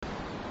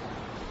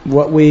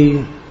What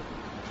we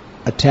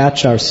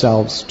attach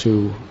ourselves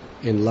to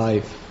in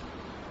life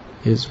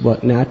is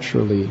what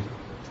naturally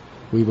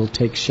we will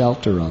take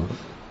shelter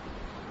of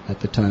at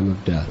the time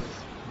of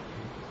death.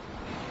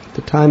 At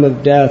the time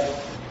of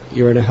death,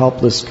 you're in a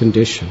helpless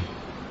condition.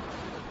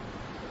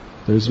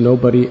 There's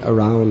nobody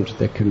around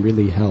that can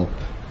really help.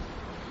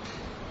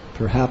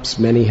 Perhaps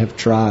many have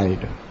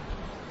tried,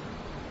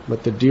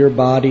 but the dear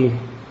body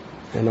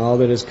and all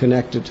that is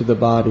connected to the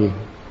body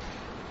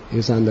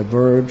is on the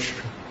verge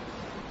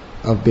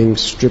of being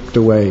stripped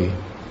away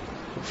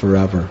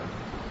forever.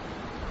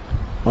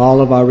 All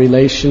of our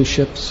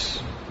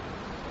relationships,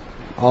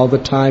 all the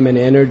time and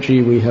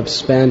energy we have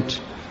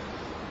spent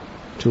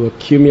to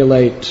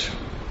accumulate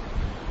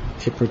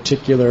a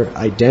particular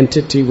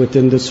identity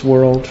within this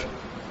world,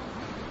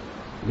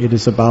 it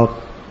is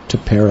about to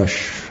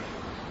perish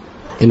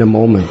in a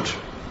moment,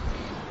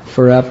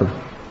 forever.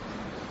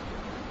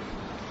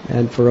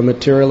 And for a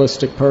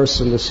materialistic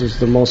person, this is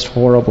the most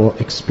horrible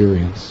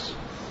experience,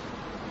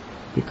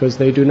 because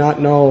they do not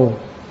know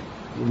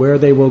where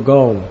they will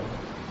go.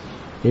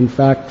 In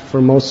fact,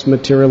 for most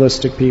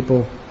materialistic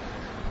people,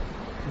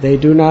 they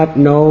do not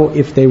know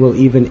if they will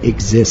even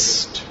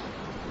exist.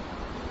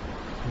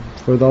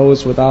 For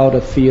those without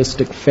a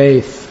theistic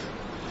faith,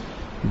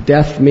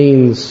 death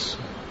means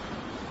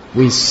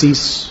we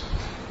cease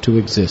to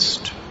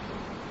exist.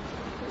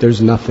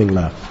 There's nothing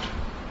left.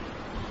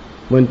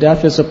 When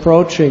death is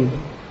approaching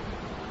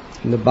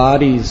and the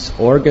body's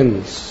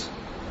organs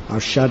are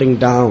shutting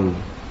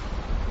down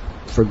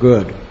for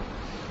good,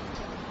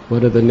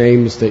 what are the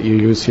names that you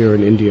use here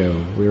in India?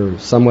 We're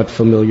somewhat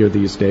familiar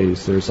these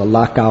days. There's a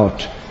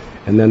lockout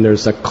and then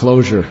there's a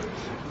closure.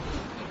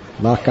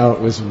 Lockout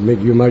was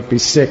you might be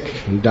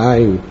sick and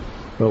dying,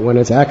 but when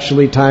it's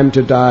actually time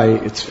to die,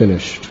 it's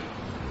finished,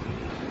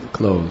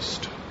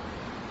 closed.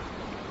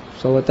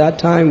 So at that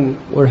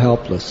time, we're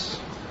helpless,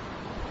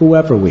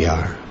 whoever we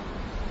are.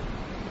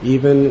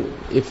 Even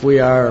if we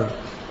are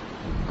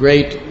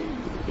great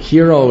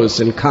heroes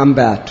in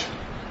combat,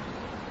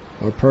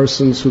 or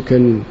persons who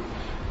can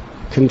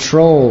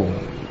control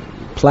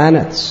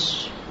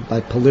planets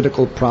by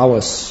political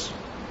prowess,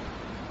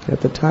 at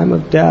the time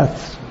of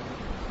death,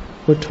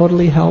 we're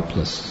totally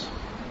helpless.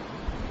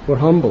 We're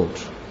humbled.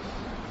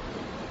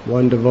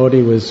 One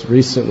devotee was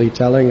recently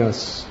telling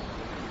us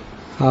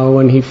how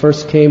when he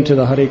first came to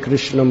the Hare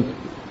Krishna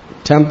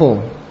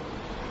temple,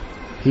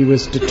 he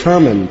was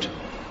determined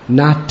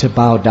not to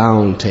bow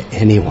down to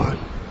anyone.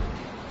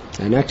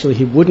 And actually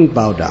he wouldn't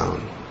bow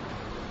down.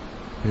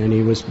 And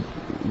he was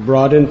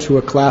brought into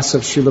a class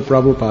of Srila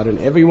Prabhupada, and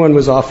everyone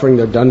was offering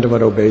their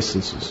Dandavat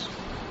obeisances.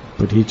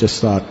 But he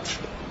just thought,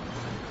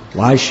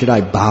 why should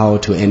I bow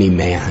to any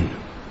man?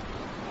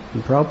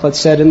 And Prabhupada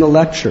said in the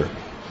lecture,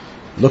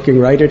 looking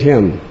right at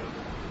him,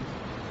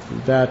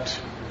 that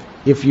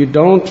if you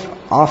don't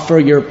offer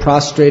your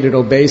prostrated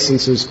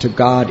obeisances to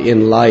God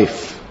in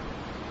life,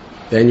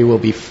 then you will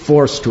be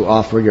forced to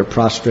offer your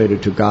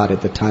prostrated to God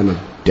at the time of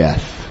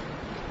death.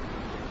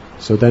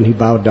 So then he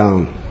bowed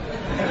down.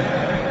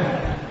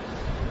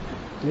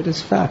 It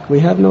is fact. We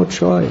have no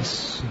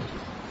choice.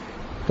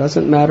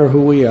 Doesn't matter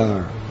who we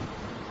are.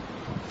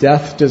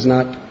 Death does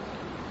not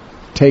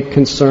take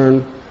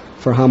concern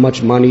for how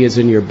much money is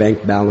in your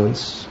bank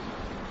balance,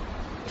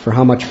 for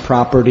how much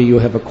property you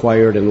have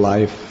acquired in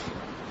life.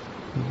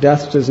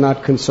 Death does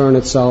not concern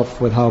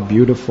itself with how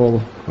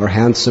beautiful or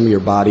handsome your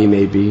body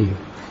may be,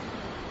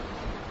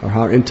 or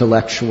how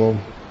intellectual,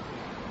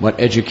 what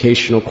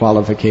educational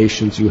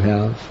qualifications you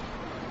have.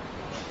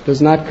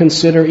 Does not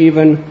consider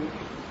even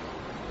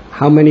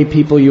how many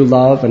people you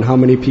love and how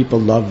many people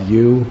love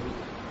you,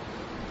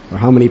 or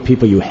how many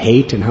people you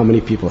hate and how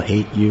many people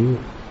hate you.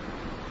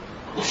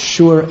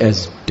 Sure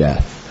as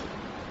death.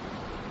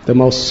 The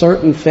most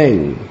certain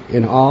thing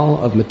in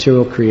all of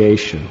material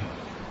creation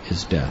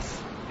is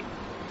death.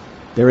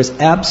 There is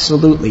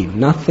absolutely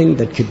nothing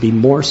that could be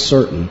more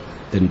certain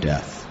than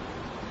death.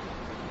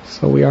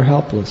 So we are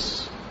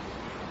helpless.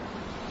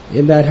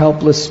 In that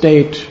helpless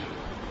state,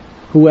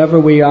 whoever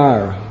we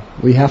are,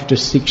 we have to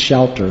seek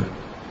shelter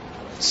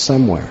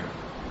somewhere.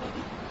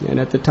 And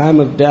at the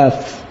time of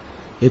death,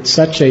 it's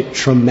such a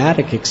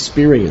traumatic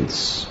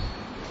experience.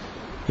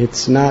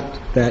 It's not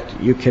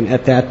that you can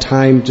at that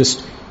time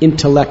just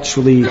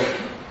intellectually,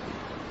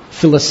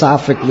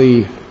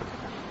 philosophically,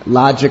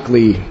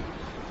 logically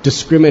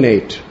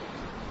discriminate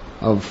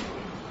of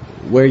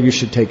where you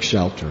should take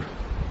shelter.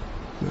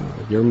 No,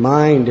 your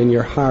mind and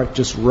your heart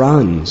just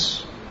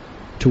runs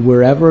to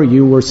wherever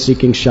you were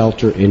seeking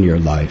shelter in your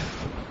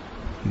life.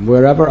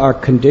 Wherever our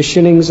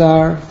conditionings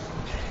are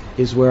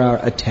is where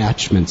our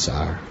attachments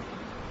are.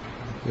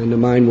 And the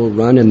mind will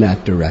run in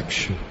that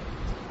direction.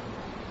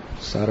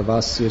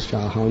 Sarvasya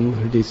shaham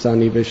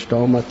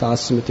hridisannivishto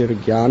matasmitir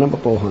jnanam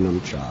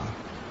apohanam cha.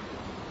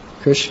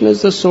 Krishna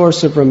is the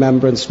source of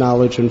remembrance,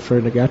 knowledge, and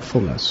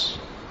forgetfulness.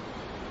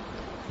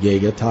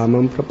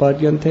 Yegatamam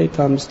prapadyante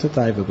tam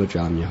stataiva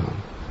bhajamyaham.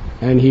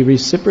 And he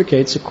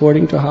reciprocates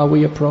according to how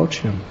we approach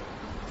him.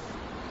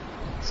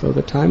 So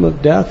the time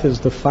of death is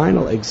the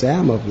final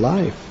exam of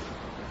life.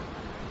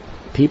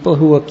 People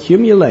who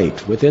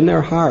accumulate within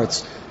their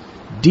hearts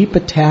deep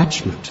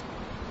attachment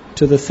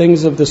to the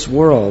things of this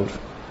world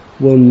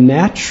will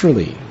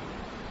naturally,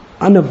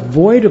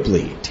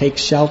 unavoidably take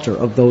shelter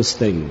of those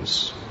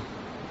things.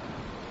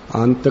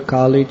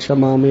 Antakali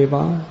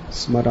chamameva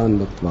smaran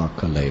mutva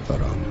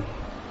kalevaram.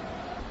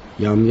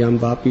 Yam yam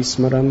vapi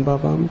smaran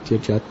bhavam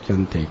tyajat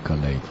yante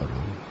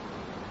kalevaram.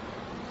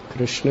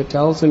 Krishna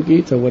tells in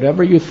Gita,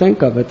 whatever you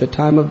think of at the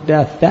time of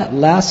death, that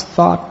last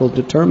thought will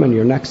determine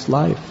your next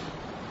life.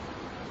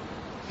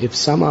 If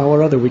somehow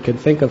or other we can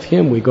think of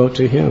Him, we go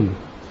to Him.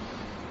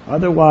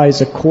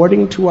 Otherwise,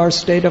 according to our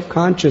state of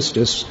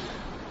consciousness,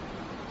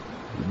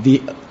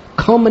 the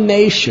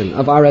culmination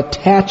of our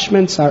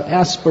attachments, our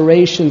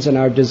aspirations, and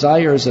our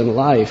desires in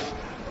life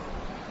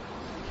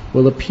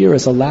will appear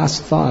as a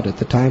last thought at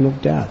the time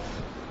of death.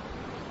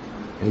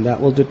 And that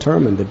will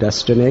determine the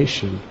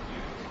destination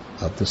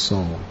of the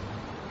soul.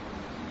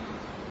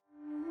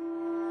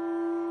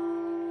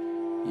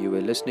 You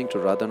were listening to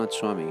Radhanath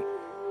Swami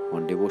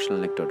on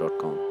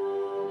devotionalnectar.com.